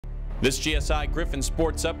This GSI Griffin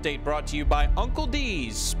Sports Update brought to you by Uncle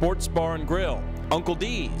D's Sports Bar and Grill. Uncle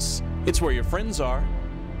D's, it's where your friends are.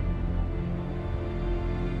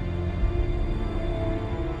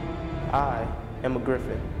 I am a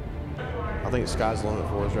Griffin. I think the sky's the limit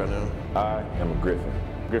for us right now. I am a Griffin.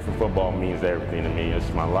 Griffin football means everything to me.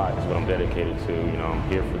 It's my life. It's what I'm dedicated to. You know, I'm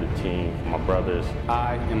here for the team, for my brothers.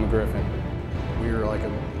 I am a Griffin. We're like a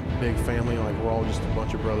big family, like we're all just a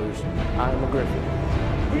bunch of brothers. I am a Griffin.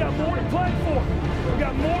 We got more to play for. We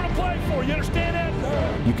got more to play for. You understand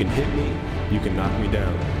that? You can hit me, you can knock me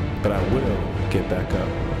down, but I will get back up.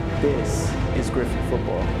 This is Griffin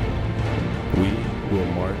football. We will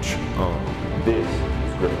march on. This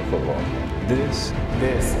is Griffin football. This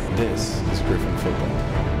is Griffin football.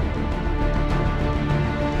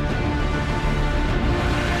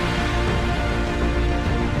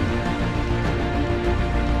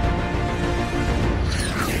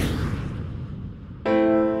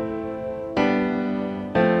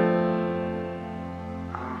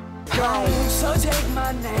 So take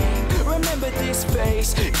my name, remember this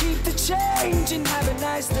face, keep the change and have a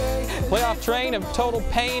nice day. Playoff train of total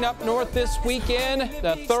pain up north this weekend.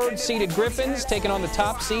 The third-seeded Griffins taking on the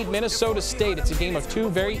top seed Minneosta State. It's a game of two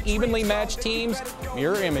very evenly matched teams,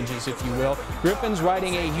 mirror images if you will. Griffins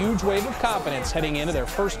riding a huge wave of confidence heading into their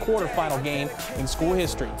first quarterfinal game in school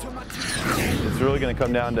history. It's really going to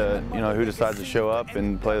come down to who decides to show up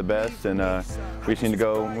and play the best, and we just need to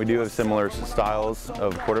go. We do have similar styles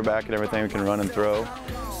of quarterback and everything. We can run and throw,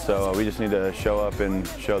 so we just need to show up and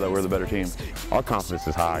show that we're the better team. Our confidence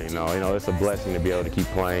is high. You know, it's a blessing to be able to keep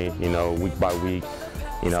playing. Week by week.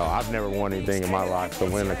 I've never won anything in my life, so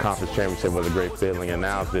winning the conference championship was a great feeling, and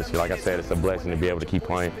now it's just, like I said, it's a blessing to be able to keep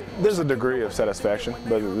playing. There's a degree of satisfaction,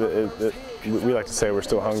 but we like to say we're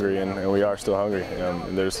still hungry, and we are still hungry.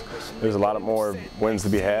 There's a lot of more wins to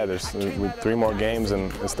be had. There's 3 more games,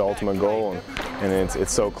 and it's the ultimate goal, and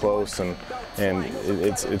it's so close, and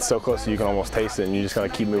it's so close that you can almost taste it, and you just gotta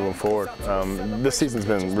keep moving forward. This season's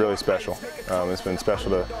been really special. It's been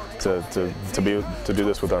special to do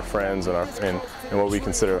this with our friends and what we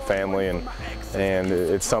consider a family, and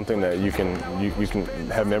it's something that you can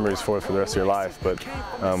have memories for the rest of your life. But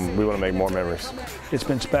we want to make more memories. It's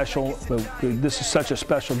been special, but this is such a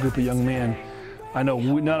special group of young men. I know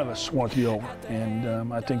none of us want it to be over,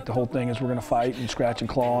 and I think the whole thing is we're going to fight and scratch and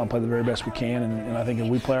claw and play the very best we can, and I think if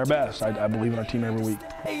we play our best, I believe in our team every week.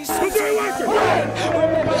 Remember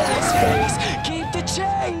this face, keep the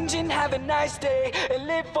change and have a nice day, and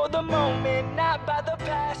live for the moment, not by the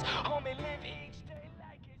past.